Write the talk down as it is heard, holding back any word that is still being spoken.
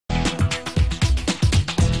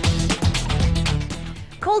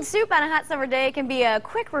cold soup on a hot summer day can be a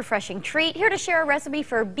quick, refreshing treat. Here to share a recipe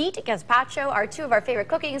for beet gazpacho are two of our favorite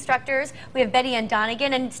cooking instructors. We have Ann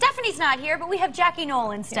Donegan, and Stephanie's not here, but we have Jackie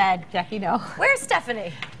Knoll instead. Yeah, Jackie Knoll. Where's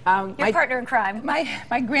Stephanie? Your partner in crime.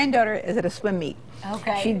 My granddaughter is at a swim meet.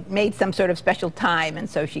 Okay. She made some sort of special time, and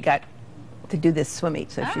so she got to do this swim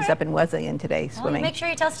meet. So she's up in Wesleyan today swimming. Make sure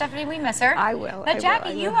you tell Stephanie we miss her. I will. Now,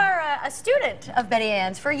 Jackie, you are a student of Betty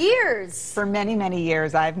Ann's for years. For many, many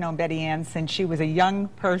years. I've known Betty Ann since she was a young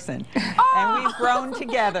person. Oh. And we've grown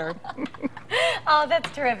together. Oh,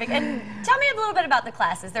 that's terrific. And tell me a little bit about the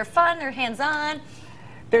classes. They're fun, they're hands-on.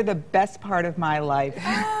 They're the best part of my life.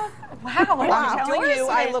 Wow. I'm telling you,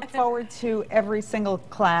 I look forward to every single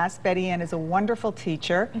class. Betty Ann is a wonderful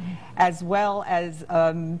teacher, as well as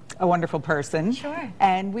a wonderful person. Sure.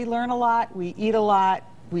 And we learn a lot, we eat a lot,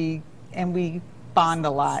 we bond a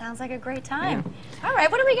lot. Sounds like a great time. Yeah. All right,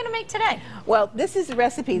 what are we going to make today? Well, this is a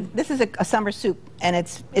recipe. This is a summer soup, and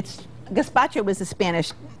it's gazpacho is a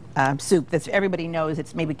Spanish soup that everybody knows.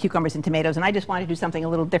 It's made with cucumbers and tomatoes, and I just wanted to do something a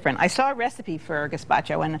little different. I saw a recipe for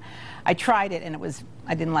gazpacho, and I tried it, and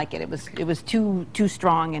I didn't like it. It was too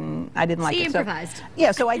strong, and I didn't like it. Improvised. So,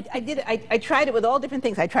 yeah, so I tried it with all different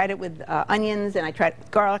things. I tried it with onions, and I tried it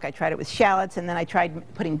with garlic. I tried it with shallots, and then I tried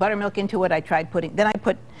putting buttermilk into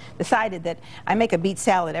it. Decided that I make a beet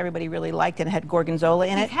salad everybody really liked, and it had gorgonzola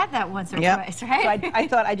in it. You've had that once or twice, right? So I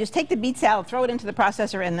thought I'd just take the beet salad, throw it into the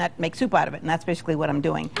processor, and make soup out of it, and that's basically what I'm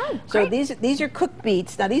doing. Oh, so these are cooked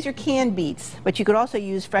beets. Now these are canned beets, but you could also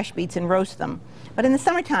use fresh beets and roast them. But in the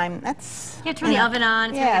summertime, that's... You have to turn the oven on,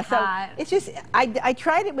 it's gonna get hot. It's just, I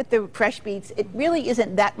tried it with the fresh beets. It really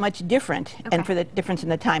isn't that much different, and for the difference in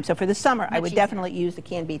the time. So for the summer, I would definitely use the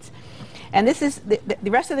canned beets. And this is, the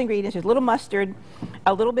rest of the ingredients, there's a little mustard,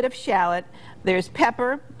 a little bit of shallot, there's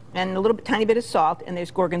pepper, and a tiny bit of salt, and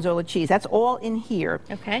there's gorgonzola cheese. That's all in here.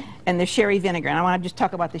 Okay. And there's sherry vinegar, and I want to just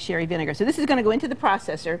talk about the sherry vinegar. So this is going to go into the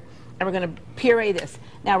processor, and we're going to puree this.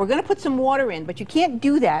 Now we're going to put some water in, but you can't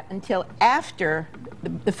do that until after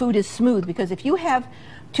the food is smooth, because if you have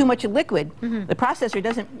too much liquid, the processor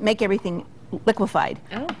doesn't make everything liquefied.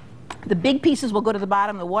 Oh. The big pieces will go to the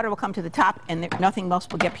bottom, the water will come to the top, and nothing else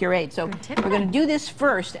will get pureed. So we're going to do this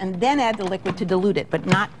first and then add the liquid to dilute it, but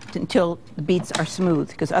not until the beets are smooth,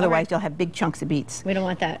 because otherwise you'll have big chunks of beets. We don't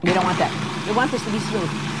want that. We don't want that. We want this to be smooth.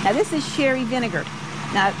 Now this is sherry vinegar.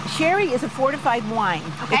 Now sherry is a fortified wine.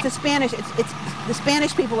 Okay. It's a Spanish. It's the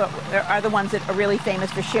Spanish people are the ones that are really famous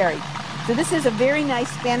for sherry. So this is a very nice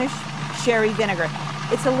Spanish sherry vinegar.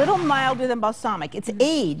 It's a little milder than balsamic. It's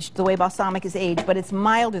aged the way balsamic is aged, but it's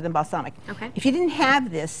milder than balsamic. Okay. If you didn't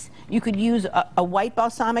have this, you could use a white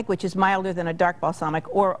balsamic, which is milder than a dark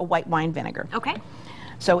balsamic, or a white wine vinegar. Okay.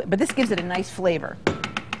 So, but this gives it a nice flavor.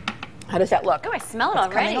 How does that look? Oh, I smell it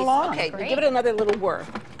already. Coming along. Okay, give it another little whir.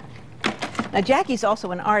 Now Jackie's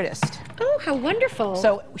also an artist. Oh, how wonderful.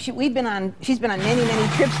 So she's been on many,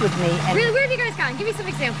 many trips with me. And really, where have you guys gone? Give me some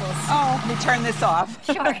examples. Oh, let me turn this off.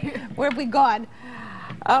 Sure. Where have we gone?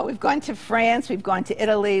 We've gone to France, we've gone to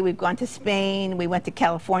Italy, we've gone to Spain, we went to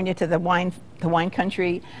California to the wine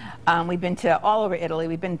country. We've been to all over Italy.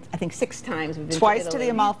 We've been, I think, 6 times. We've been Twice to the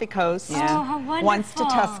Amalfi Coast. Yeah. Oh, how wonderful. Once to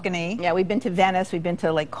Tuscany. Yeah, we've been to Venice, we've been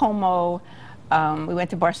to Lake Como, we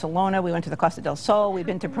went to Barcelona, we went to the Costa del Sol, we've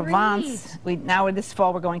been to Provence. Now this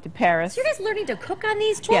fall we're going to Paris. So you're guys learning to cook on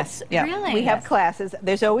these trips? Yes, yeah. Really? We have classes.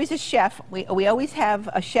 There's always a chef. We always have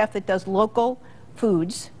a chef that does local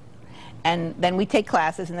foods. And then we take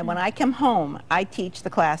classes, and then when I come home, I teach the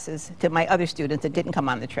classes to my other students that didn't come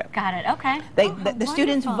on the trip. Got it, okay. The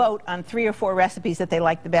students vote on 3 or 4 recipes that they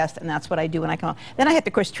like the best, and that's what I do when I come home. Then I have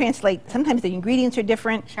to, of course, translate. Sometimes the ingredients are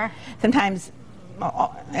different. Sure. Sometimes a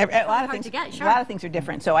lot of things are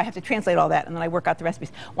different, so I have to translate all that, and then I work out the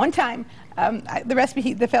recipes. One time, the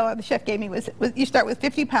recipe the chef gave me was you start with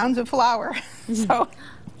 50 pounds of flour. So.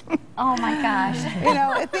 Oh my gosh. You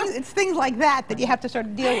know, it's things like that you have to sort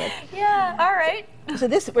of deal with. Yeah, all right.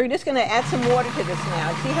 So we're just going to add some water to this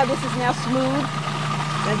now. See how this is now smooth?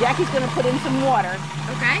 Now Jackie's going to put in some water.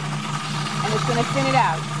 Okay. And it's going to thin it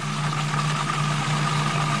out.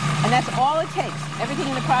 And that's all it takes. Everything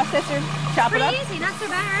in the processor, chop it up. Pretty easy, not so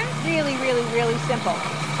bad. Really, really, really simple.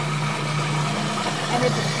 And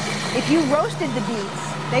if you roasted the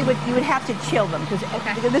beets, you would have to chill them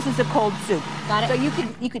because this is a cold soup. Got it. So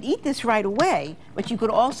you could eat this right away, but you could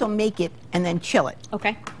also make it and then chill it.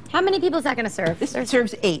 Okay. How many people is that going to serve? This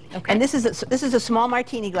serves 8. Okay. And this is a small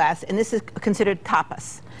martini glass, and this is considered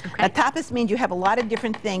tapas. Okay. Now tapas means you have a lot of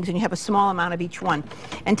different things, and you have a small amount of each one.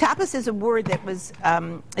 And tapas is a word that was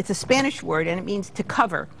it's a Spanish word, and it means to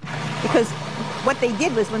cover, because what they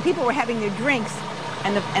did was when people were having their drinks,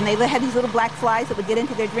 and they had these little black flies that would get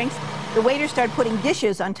into their drinks, the waiters started putting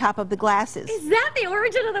dishes on top of the glasses. Is that the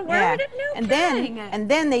origin of the word? Yeah. No kidding. And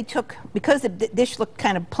then they took, because the dish looked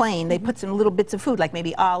kind of plain, they put some little bits of food, like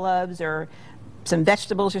maybe olives or some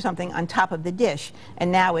vegetables or something on top of the dish.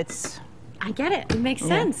 And now it's... I get it. It makes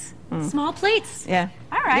sense. Small plates. Yeah.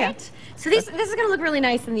 All right. Yeah. So this is going to look really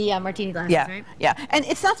nice in the martini glasses, Yeah, right? yeah. And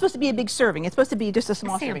it's not supposed to be a big serving. It's supposed to be just a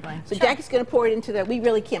small serving. sampling. So Sure. Jackie's going to pour it into the, we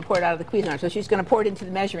really can't pour it out of the Cuisinart, so she's going to pour it into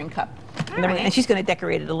the measuring cup. And, right. and she's going to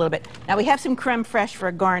decorate it a little bit. Now we have some creme fraiche for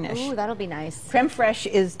a garnish. Ooh, that'll be nice. Creme fraiche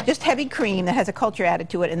is just heavy cream that has a culture added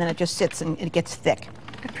to it, and then it just sits and it gets thick.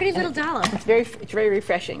 A pretty little dollop. It's very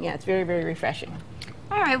refreshing. Yeah, it's very, very refreshing.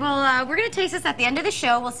 All right, well, we're going to taste this at the end of the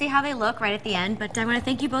show. We'll see how they look right at the end. But I want to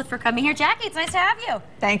thank you both for coming here. Jackie, it's nice to have you.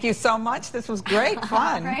 Thank you so much. This was great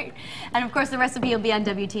fun. Right. And, of course, the recipe will be on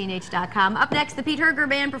WTNH.com. Up next, the Pete Herger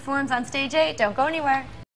Band performs on Stage 8. Don't go anywhere.